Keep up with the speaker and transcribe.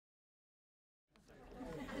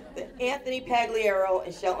Anthony Pagliaro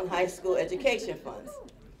and Shelton High School Education Funds.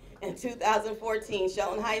 In 2014,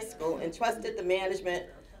 Shelton High School entrusted the management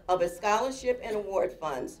of its scholarship and award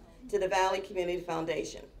funds to the Valley Community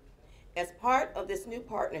Foundation. As part of this new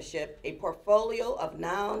partnership, a portfolio of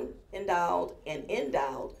non-endowed and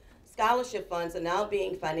endowed scholarship funds are now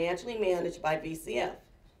being financially managed by VCF.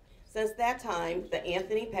 Since that time, the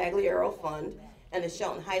Anthony Pagliaro Fund and the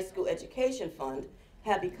Shelton High School Education Fund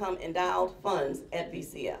have become endowed funds at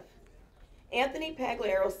VCF. Anthony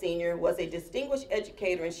Pagliaro Sr. was a distinguished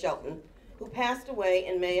educator in Shelton who passed away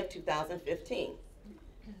in May of 2015.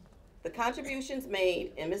 The contributions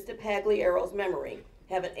made in Mr. Pagliaro's memory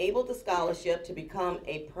have enabled the scholarship to become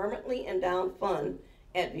a permanently endowed fund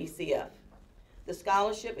at VCF. The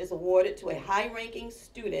scholarship is awarded to a high-ranking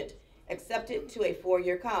student accepted to a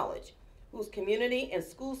four-year college, whose community and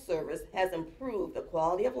school service has improved the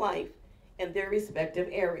quality of life in their respective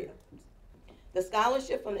areas. The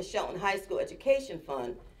scholarship from the Shelton High School Education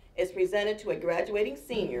Fund is presented to a graduating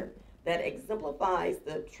senior that exemplifies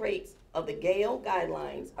the traits of the Gale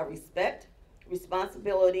guidelines of respect,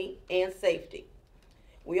 responsibility, and safety.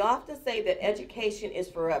 We often say that education is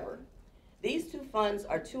forever. These two funds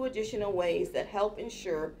are two additional ways that help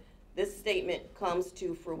ensure this statement comes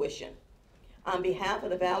to fruition. On behalf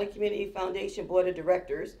of the Valley Community Foundation Board of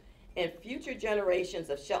Directors and future generations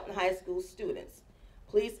of Shelton High School students,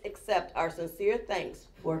 please accept our sincere thanks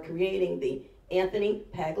for creating the Anthony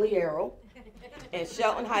Pagliaro and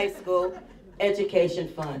Shelton High School Education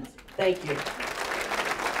Funds. Thank you.